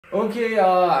Okay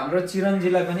हाम्रो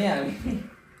चिरञ्जीलाई पनि हामी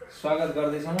स्वागत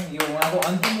गर्दैछौँ। यो उहाँको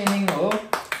अन्तिम इनिङ हो,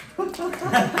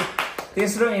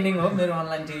 तेस्रो इनिङ हो मेरो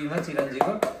अनलाइन टिभीमा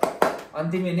चिरञ्जीको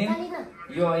अन्तिम इनिङ।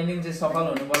 यो इनिङ चाहिँ सफल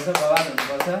हुनुपर्छ, बवाल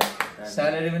हुनुपर्छ।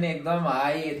 स्यालेरी पनि एकदम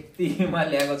हाई यतिमा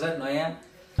ल्याएको छ नयाँ।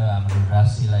 हाम्रो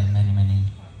राशिलाई many many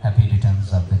happy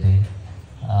returns of the day.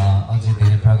 अझै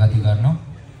धेरै प्रगति गर्नु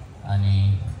अनि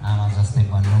आमा जस्तै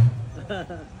बन्नु।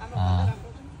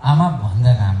 आमा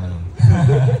भन्दा राम्रो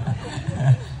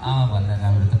आमा भन्दा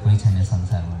राम्रो त कोही छैन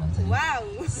संसारमा भन्छ नि।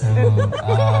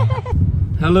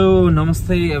 हेलो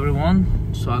नमस्ते एभ्रिवान,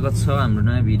 स्वागत छ हाम्रो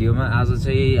नयाँ भिडियोमा। आज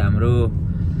चाहिँ हाम्रो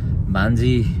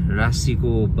भान्जी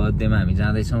राशिको बर्थडेमा हामी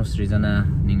जाँदैछौँ। सृजना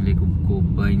निङ्लेकुको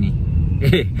बहिनी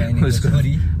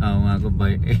उहाँको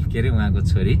के अरे उहाँको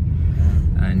छोरी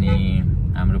अनि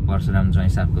हाम्रो परशुराम ज्वाइँ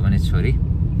साहबको पनि छोरी।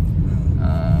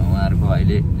 उहाँहरूको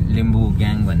अहिले लिम्बू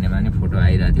ग्याङ भन्नेमा नि फोटो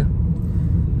आइरहेको थियो।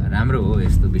 राम्रो हो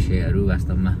यस्तो विषयहरू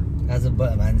वास्तवमा। आज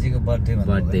भान्जीको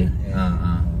बर्थडे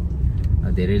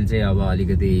धेरैले चाहिँ अब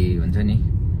अलिकति हुन्छ नि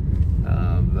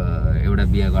एउटा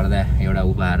बिहा गर्दा एउटा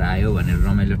उपहार आयो भनेर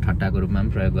रमाइलो ठट्टाको रूपमा पनि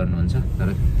प्रयोग गर्नुहुन्छ। तर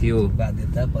त्यो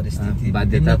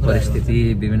बाध्यता परिस्थिति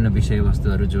विभिन्न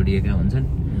विषयवस्तुहरू जोडिएका हुन्छन्।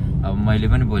 अब मैले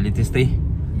पनि भोलि त्यस्तै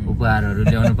उपहारहरू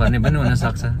ल्याउनु पर्ने पनि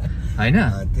हुनसक्छ होइन।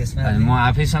 म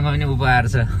आफैसँग पनि उपहार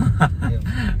छ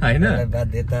होइन।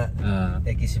 बाध्यता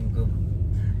एक किसिमको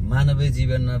मानवीय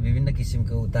जीवनमा विभिन्न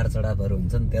किसिमको उतार चढावहरू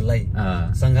हुन्छन्, त्यसलाई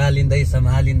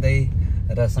सम्हालिँदै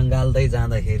र सङ्घाल्दै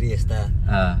जाँदाखेरि यस्ता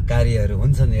कार्यहरू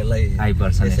हुन्छन्। यसलाई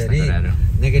यसरी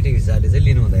नेगेटिभ हिसाबले चाहिँ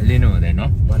लिनु हुँदैन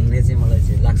भन्ने चाहिँ मलाई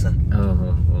चाहिँ लाग्छ।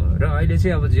 र अहिले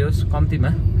चाहिँ अब जे होस् कम्तीमा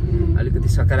अलिकति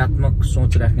सकारात्मक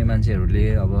सोच राख्ने मान्छेहरूले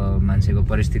अब मान्छेको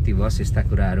परिस्थितिवश यस्ता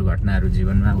कुराहरू घटनाहरू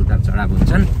जीवनमा उतार चढाव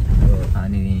हुन्छन्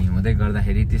अनि हुँदै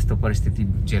गर्दाखेरि त्यस्तो परिस्थिति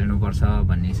झेल्नुपर्छ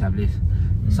भन्ने हिसाबले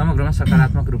समग्रमा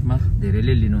सकारात्मक रूपमा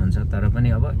धेरैले लिनुहुन्छ। तर पनि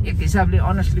अब एक हिसाबले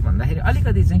अनेस्टली भन्दाखेरि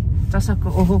अलिकति चाहिँ चसक्क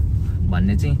ओहो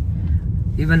भन्ने चाहिँ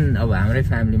इभन अब हाम्रै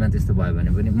फ्यामिलीमा त्यस्तो भयो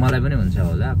भने पनि मलाई पनि हुन्छ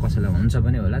होला, कसैलाई हुन्छ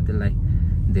पनि होला, त्यसलाई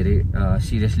धेरै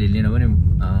सिरियसली लिन पनि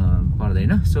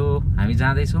पर्दैन। सो हामी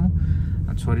जाँदैछौँ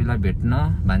छोरीलाई भेट्न,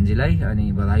 भान्जीलाई,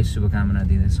 अनि बधाई शुभकामना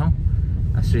दिँदैछौँ।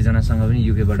 सृजनासँग पनि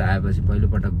युकेबाट आएपछि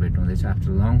पहिलोपटक भेट हुँदैछ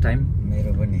आफ्टर लङ टाइम।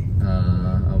 मेरो पनि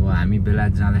अब हामी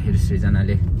बेलायत जाँदाखेरि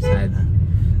सृजनाले सायद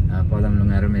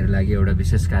पदमलुङ्गा र मेरो लागि एउटा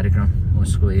विशेष कार्यक्रम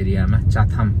उसको एरियामा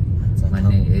चाथाम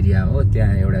भन्ने एरिया हो,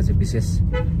 त्यहाँ एउटा चाहिँ विशेष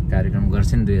कार्यक्रम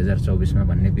गर्छन् 2024मा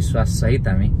भन्ने विश्वास सहित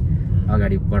हामी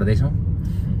अगाडि बढ्दैछौँ।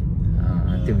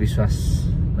 त्यो विश्वास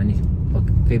पनि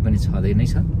पक्कै पनि छँदै नै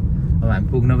छ। अब हामी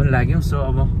पुग्न पनि लाग्यौँ। सो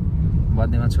अब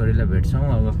बर्थडेमा छोरीलाई भेट्छौँ।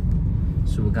 अब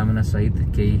शुभकामना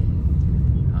सहित केही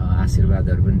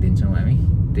आशीर्वादहरू पनि दिन्छौँ हामी।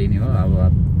 त्यही नै हो।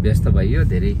 अब व्यस्त भइयो,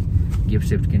 धेरै गिफ्ट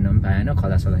सिफ्ट किन्न पनि पाएन,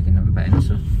 खदासदा किन्न पनि पाएन।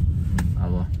 सो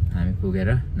अब हामी पुगेर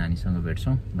नानीसँग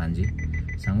भेट्छौँ,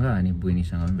 भान्जीसँग, अनि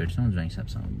बुइनीसँग पनि भेट्छौँ, ज्वाइँ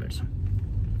साहबसँग पनि भेट्छौँ।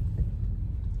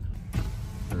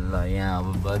 ल यहाँ अब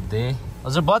बर्थडे।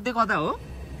 हजुर बर्थडे कता हो?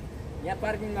 यहाँ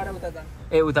पार्किङ गरेर उता त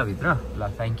ए उताभित्र। ल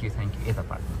थ्याङ्क यू यता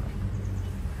पार्किङ।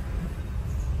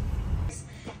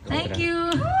 Thank you.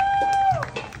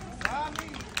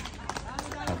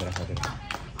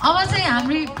 अब चाहिँ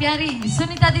हाम्रो प्यारी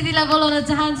सुनिता दिदीलाई बोलाउन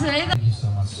चाहन्छु है। Thank you so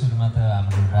much. सुरुमा त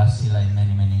हाम्रो राशिलाई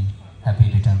many many happy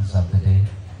returns of the day.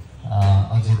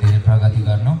 अझै धेरै प्रगति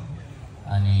गर्नु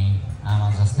अनि आमा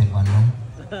जस्तै बन्नु।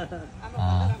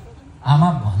 आमा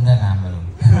भन्दा राम्रो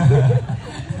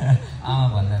आमा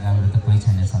भन्दा राम्रो त कोही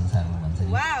छैन संसारमा भन्छ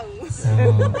नि। सो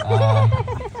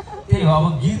त्यही हो। अब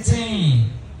गीत चाहिँ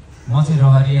म चाहिँ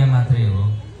रहरिया मात्रै हो,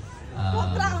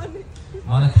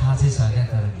 मलाई थाहा चाहिँ छ क्या,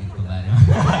 तर गीतको बारेमा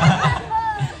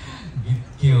गीत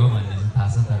के हो भन्ने चाहिँ थाहा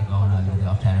छ, तर गाउन अलिकति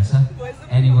अप्ठ्यारो छ।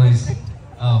 एनिवेज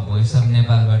भोइस अफ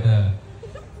नेपालबाट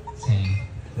चाहिँ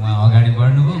उहाँ अगाडि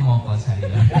बढ्नुभयो, म पछाडि।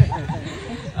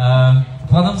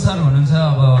 पदम सर हुनुहुन्छ,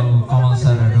 अब कमल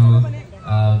सरहरू,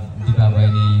 दिपा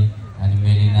बहिनी अनि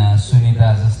मेलिना, सुनिता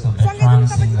जस्तो भेटरान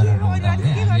सिङ्गरहरू हुँदा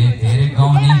हामीले धेरै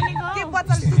गाउने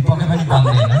स्थिति पक्कै पनि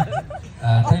बन्दैन।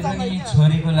 तैपनि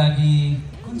छोरीको लागि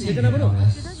कुन चाहिँ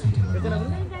सुटेबल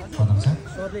पदम सर?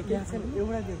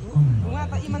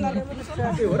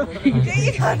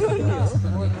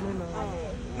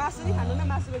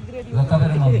 ल तपाईँ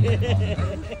र म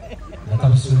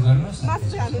तपाईँ सुरु गर्नुहोस्।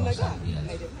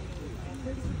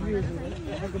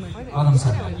 पदम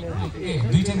सर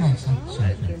दुईटै माइक छ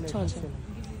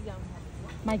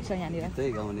माइक छ यहाँनिर।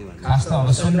 खास त अब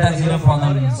सुन्दाजी र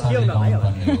पदम सरले गाउनु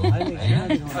पर्ने हो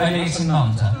होइन। अहिले एकछिनमा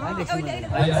हुन्छ, अहिले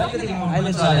अलिकति मुड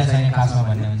चलेको छैन खासमा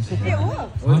भन्ने हुन्छ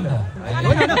हो नि त।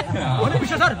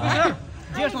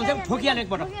 जेठ हुन्छ ठोकिहाल्नु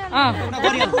एकपल्ट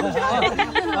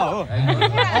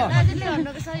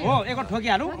हो एकपल्ट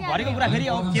ठोकिहाल्नु भरेको कुरा फेरि के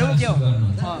हो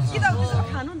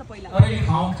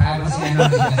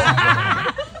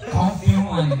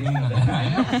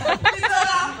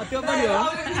त्यो पनि हो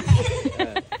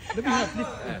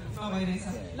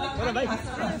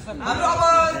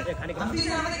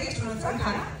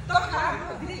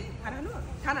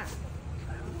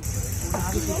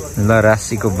ल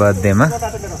राशिको बर्थडेमा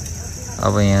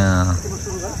अब यहाँ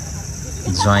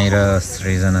ज्वाइँ र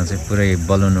सृजना चाहिँ पुरै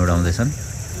बलुन उडाउँदैछन्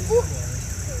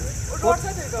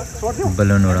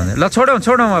बलुन उडाउँदै ल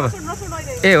छोडौँ अब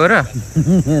ए हो र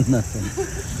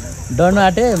डर्न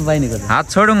आँटे बहिनीको हात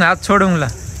छोडौँ ल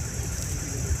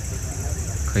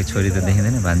खै छोरी त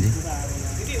देखिँदैन भान्जी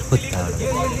ल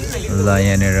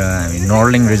यहाँनिर हामी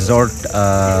नर्लिङ रिजोर्ट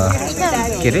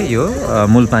के अरे यो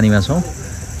मूलपानीमा छौँ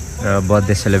र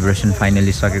बर्थडे सेलिब्रेसन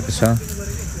फाइनली सकेको छ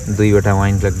 2वटा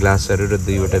वाइन ग्लासहरू र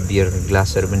 2वटा बियर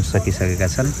ग्लासहरू पनि सकिसकेका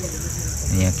छन्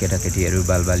यहाँ केटाकेटीहरू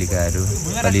बालबालिकाहरू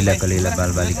कलिला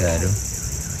बालबालिकाहरू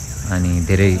अनि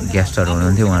धेरै गेस्टहरू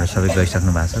हुनुहुन्थ्यो उहाँहरू सबै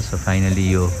गइसक्नु भएको छ सो फाइनली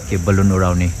यो के बलुन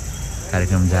उडाउने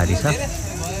कार्यक्रम जारी छ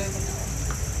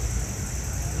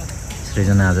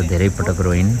सृजना आज धेरै पटक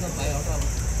रोइन्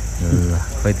ल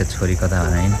खोइ त छोरी कता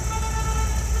हराइन्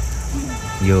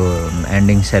यो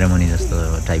एन्डिङ सेरेमनी जस्तो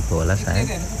टाइपको होला सायद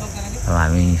अब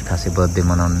हामी खासै बर्थडे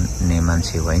मनाउने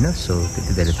मान्छे होइन सो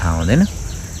त्यति धेरै थाहा हुँदैन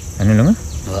होइन लुङ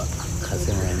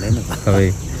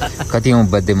तपाईँ कतिौँ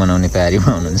बर्थडे मनाउने तयारीमा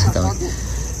हुनुहुन्छ तपाईँ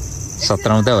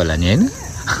 17औं त होला नि होइन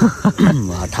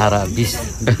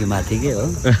 18-20 माथिकै हो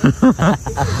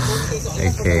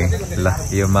ओके ल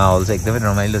यो माहौल चाहिँ एकदमै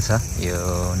रमाइलो छ यो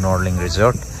नर्लिङ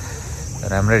रिजोर्ट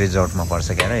राम्रै रिजोर्टमा पर्छ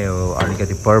क्या यो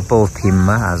अलिकति पर्पल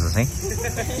थिममा आज चाहिँ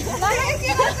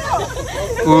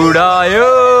उडायो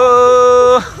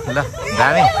ल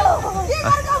दामी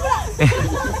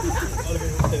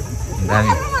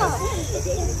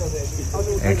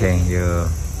ओके यो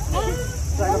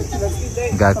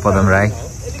गायक पदम राई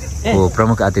को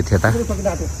प्रमुख आतिथ्यता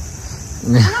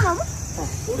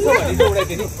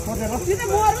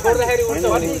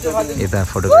यता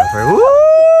फोटोग्राफर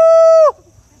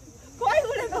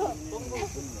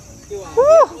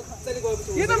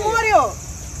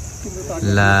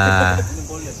ला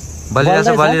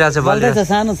बलिरहेछ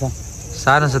सानो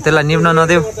छ त्यसलाई निम्न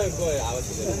नदेऊ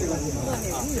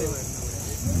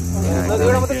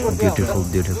ब्युटिफुल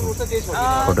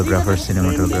फोटोग्राफर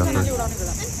सिनेमाटोग्राफर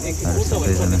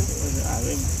सबैजना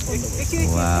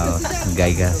वाउ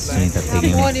गायिका सुनिता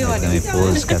थेगिम एकदमै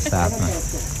पोजका साथमा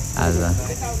आज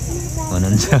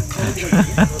हुनुहुन्छ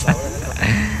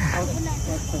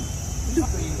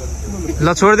ल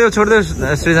छोडिदेऊ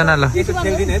सृजना ल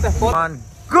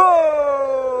गो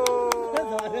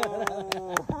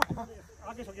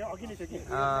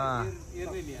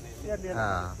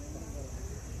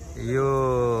यो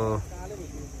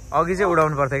अघि चाहिँ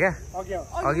उडाउनु पर्थ्यो क्या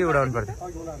अघि उडाउनु पर्थ्यो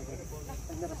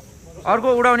अर्को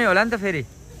उडाउने होला नि त फेरि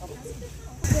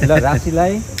ल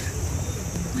राशिलाई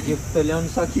गिफ्ट ल्याउन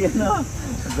सकिएन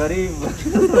गरिब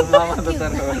मामाको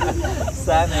तर्फबाट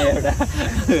सानो एउटा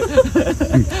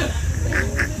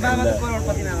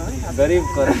गरिब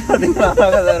करोडपति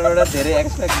मामाको तर्फबाट धेरै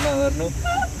एक्सपेक्ट नगर्नु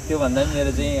त्योभन्दा पनि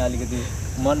मेरो चाहिँ अलिकति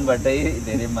मनबाटै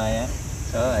धेरै माया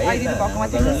छ है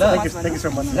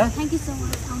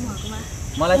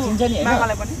मलाई चिन्छ नि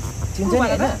होइन चिन्छ नि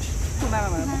होइन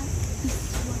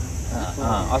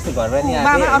अस्ति घरमा नि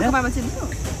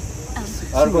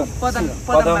अर्को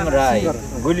पदम राई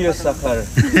गुलियो सखर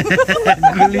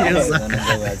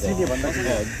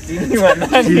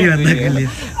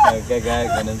गायक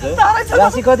हुनुहुन्छ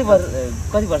राशि कति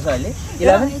वर्ष अहिले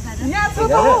 11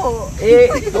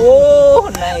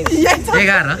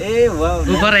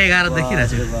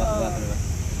 देखिरहेको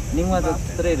निङमा त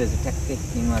थुप्रै रहेछ ठ्याक्कै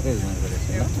निङमाकै हुँदो रहेछ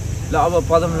ल अब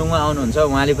पदम लुङमा आउनुहुन्छ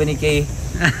उहाँले पनि केही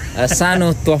सानो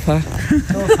तोहफा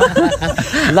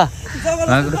ल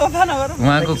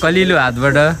उहाँको कलिलो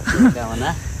हातबाट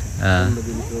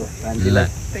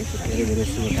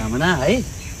शुभकामना है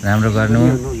राम्रो गर्नु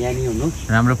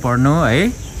राम्रो पढ्नु है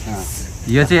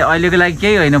यो चाहिँ अहिलेको लागि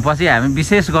केही होइन पछि हामी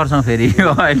विशेष गर्छौँ फेरि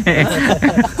अहिले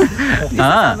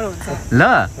ल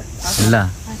ल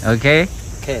okay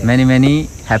many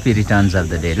happy returns of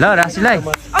the day ल राशिलाई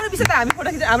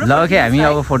ल ओके हामी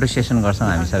अब फोटो सेसन गर्छौँ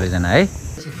हामी सबैजना है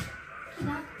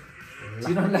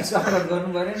चिरनलाई स्वागत गर्नु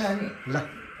पऱ्यो नि हामी ल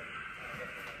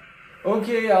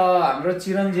ओके हाम्रो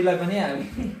चिरनजीलाई पनि हामी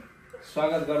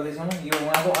स्वागत गर्दैछौँ यो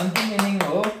उहाँको अन्तिम इनिङ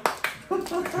हो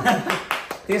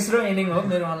तेस्रो इनिङ हो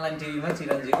मेरो अनलाइन टिभीमा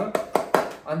चिरनजीको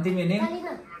अन्तिम इनिङ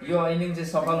यो इनिङ चाहिँ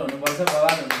सफल हुनुपर्छ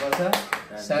बवाल हुनुपर्छ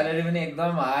स्यालेरी पनि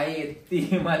एकदम हाई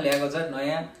यतिमा ल्याएको छ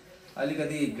नयाँ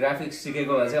अलिकति ग्राफिक्स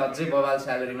सिकेको भए चाहिँ अझै बवाल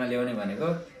स्यालेरीमा ल्याउने भनेको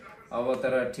अब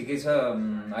तर ठिकै छ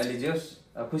अहिले जे होस्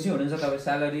खुसी हुनुहुन्छ तपाईँ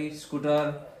स्यालेरी स्कुटर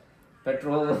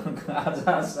पेट्रोल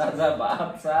खाजा साजा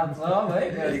भात सात सब है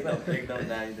एकदम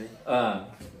दामी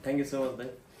थ्याङ्क यू सो मच दाइ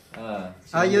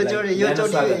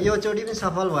यो चोटि पनि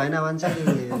सफल भएन भने चाहिँ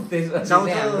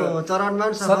चौथो चरणमा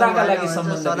पनि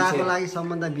सदाको लागि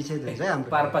सम्बन्ध विच्छेद हुन्छ है हाम्रो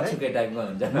पारपाचुके टाइपको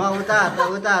हुन्छ म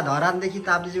उता धरानदेखि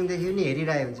ताप्लेजुङदेखि पनि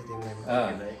हेरिरहेको हुन्छ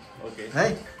तिमीलाई ओके है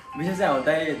विशेष चाहिँ हाम्रो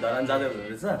दाइ धरान जाँदै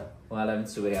हुनुहुँदैछ उहाँलाई पनि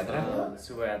शुभयात्रा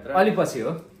शुभयात्रा अलिक पछि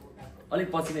हो अलिक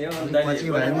पछि नै हो पछि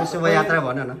भयो भने शुभयात्रा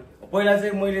भन न पहिला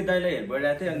चाहिँ मैले दाइलाई हेल्प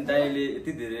गरिरहेको थिएँ अनि दाइले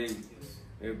यति धेरै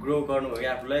ग्रो गर्नुभयो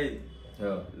आफूलाई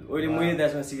अहिले मैले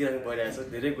दाइसँग सिकिराख्नु परिरहेको छ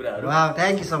धेरै कुराहरू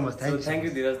thank you so much thank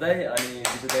you धीरज दाइ अनि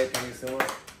विशु दाइ थ्याङ्क यू सो मच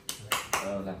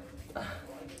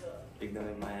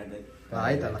एकदमै माया दाइ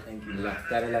है त ल थ्याङ्क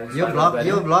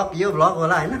यू यो ब्लग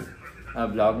होला होइन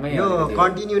ब्लगमै यो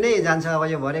कन्टिन्यू नै जान्छ अब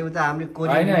यो भरे उता हामीले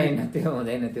होइन त्यो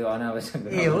हुँदैन त्यो अनावश्यक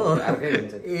ए हो अर्कै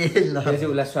हुन्छ ए ल त्यो चाहिँ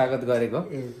उसलाई स्वागत गरेको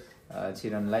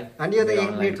चिरनलाई अनि यो त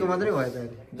 1 मिनेटको मात्रै भयो त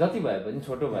जति भए पनि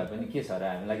छोटो भए पनि के छ र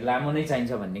हामीलाई लामो नै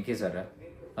चाहिन्छ भन्ने के छ र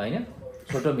होइन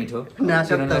छोटो मिठो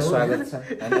चिरनलाई स्वागत छ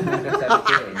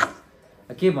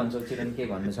के भन्छौ चिरन के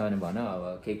भन्नु छ भने भन अब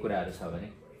केही कुराहरू छ भने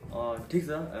ठिक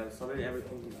छ सबै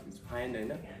एभ्रिथिङ इज फाइन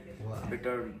होइन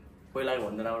बेटर पहिलाको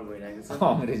भन्दा राम्रो भइरहेको छ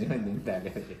अङ्ग्रेजीमा दिन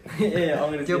थाल्यो ए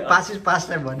अङ्ग्रेजी त्यो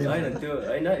पासलाई भन्ने होइन त्यो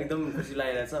होइन एकदम खुसी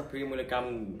लागिरहेको छ फेरि मैले काम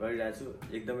गरिरहेको छु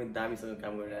एकदमै दामीसँग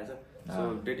काम गरिरहेको छु सो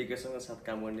डेडिकेसनको साथ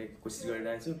काम गर्ने कोसिस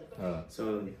गरिरहेको छु सो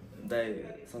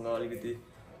दाइसँग अलिकति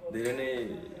धेरै नै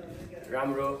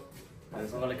राम्रो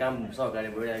सँगले काम सहकारी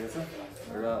भइरहेको छ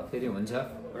र फेरि हुन्छ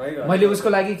मैले उसको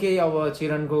लागि केही अब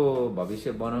चिरनको भविष्य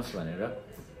बनोस् भनेर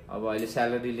अब अहिले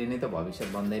स्यालेरीले नै त भविष्य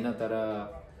बन्दैन तर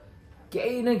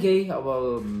केही न केही अब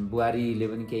बुहारीले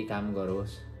पनि केही काम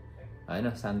गरोस् होइन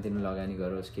शान्तिमा लगानी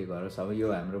गरोस् के गरोस् अब यो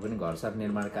हाम्रो पनि घरसर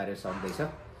निर्माण कार्य सक्दैछ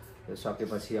त्यो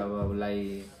सकेपछि अब उसलाई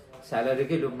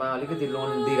स्यालेरीकै रूपमा अलिकति लोन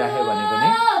दिइराख्यो भने पनि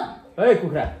है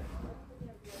कुखुरा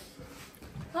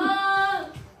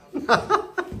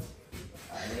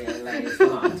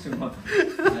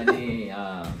अनि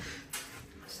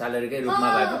स्यालेरीकै रूपमा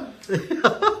भएको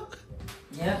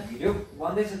यहाँ भिडियो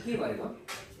बन्दैछ के भएको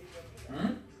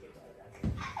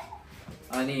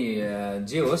अनि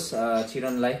जे होस्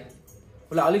चिरनलाई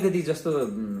उसलाई अलिकति जस्तो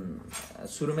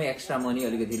सुरुमै एक्स्ट्रा मनी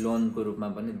अलिकति लोनको रूपमा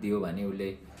पनि दियो भने उसले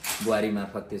बुहारी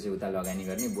मार्फत त्यो चाहिँ उता लगानी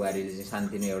गर्ने बुहारीले चाहिँ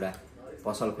शान्तिमा एउटा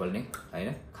पसल खोल्ने होइन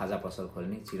खाजा पसल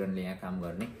खोल्ने चिरनले यहाँ काम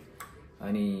गर्ने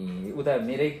अनि उता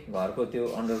मेरै घरको त्यो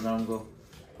अन्डरग्राउन्डको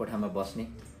कोठामा बस्ने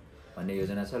भन्ने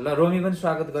योजना छ ल रोमी पनि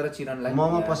स्वागत गर चिरनलाई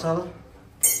मोमो पसल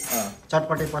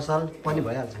चटपटे पसल पनि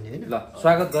भइहाल्छ नि होइन ल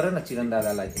स्वागत गर न चिरन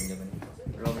दादालाई तिमीले पनि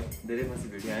रमी धेरै पछि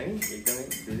भेट्यौँ हामी एकदमै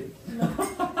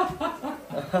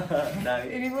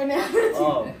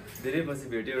धेरै पछि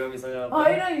भेट्यो रमीसँग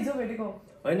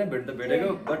होइन भेटेको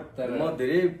बट म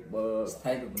धेरै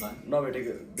स्थायी रूपमा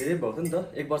नभेटेको धेरै भएको थियो नि त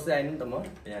 1 वर्ष आएन नि त म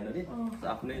यहाँनिर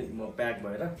आफ्नै म प्याक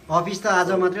भएर अफिस त आज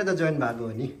मात्रै त जोइन भएको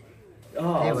हो नि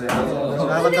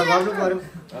स्वागत त गर्नु पर्यो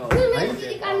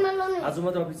आज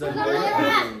मात्र अफिस जोइन गरेँ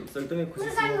एकदमै खुसी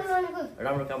छु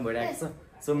राम्रो काम भइरहेको छ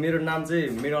सो मेरो नाम चाहिँ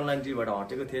मेरो अनलाइन टिभीबाट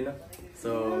हटेको थिएन सो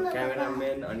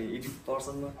क्यामेराम्यान अनि edit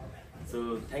पर्सनमा so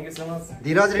thank you so much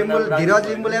धीरज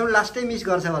रिम्बुले पनि लास्टै मिस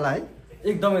गर्छ होला है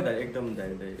एकदमै दाइ एकदम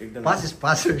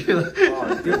पास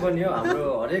त्यो पनि हो हाम्रो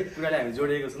हरेक कुराले हामी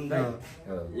जोडिएको छौँ नि त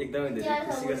एकदमै धेरै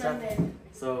खुसीको साथ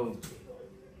सो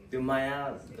त्यो माया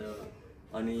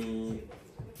अनि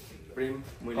प्रेम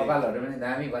कपालहरू पनि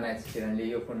दामी बनाएको छ चिरनले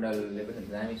यो कुण्डलले पनि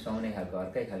दामी सुहाउने खालको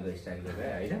अर्कै खालको स्टाइलको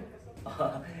भयो होइन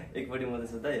एकपट्टि मात्रै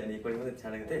छ दाइ अनि एकपट्टि मात्रै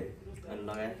छाडेको थिएँ अनि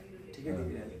लगाएँ ठिकै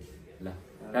ल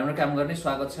राम्रो काम गर्ने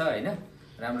स्वागत छ होइन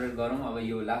राम्रो गरौँ अब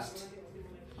यो लास्ट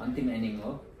अन्तिम एन्डिङ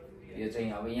हो यो चाहिँ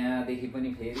अब यहाँदेखि पनि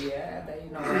फेरि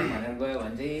भनेर गयो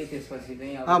भने चाहिँ त्यसपछि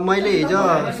चाहिँ मैले हिजो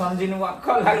सम्झिनु वाक्क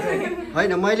लाग्छ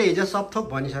होइन मैले हिजो सबथोक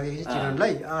भनिसकेको छु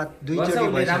चिरनलाई 2 चोटि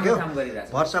भइसक्यो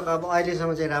वर्षक अब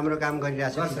अहिलेसम्म चाहिँ राम्रो काम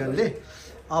गरिरहेको छ चिरनले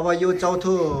अब यो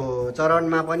चौथो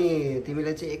चरणमा पनि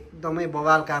तिमीले चाहिँ एकदमै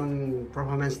बवाल काम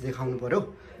पर्फर्मेन्स देखाउनु पर्यो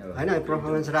होइन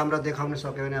पर्फर्मेन्स राम्रो देखाउन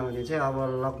सकेन भने चाहिँ अब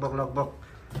लगभग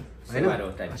होइन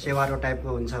सेवारो टाइपको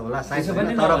हुन्छ होला सायद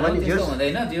तर पनि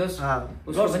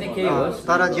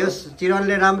तर जोस्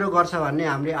चिरनले राम्रो गर्छ भन्ने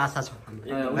हाम्रो आशा छ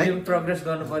प्रोग्रेस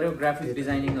गर्नु पर्यो ग्राफिक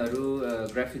डिजाइनिङहरू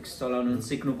ग्राफिक्स चलाउनु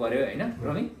सिक्नु पर्यो होइन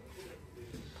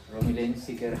रमीले पनि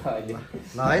सिकेर अहिले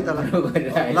ल है त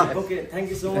ल okay thank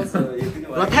you so much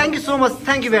thank you so much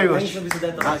thank you very much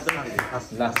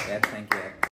ल थ्याङ्क यू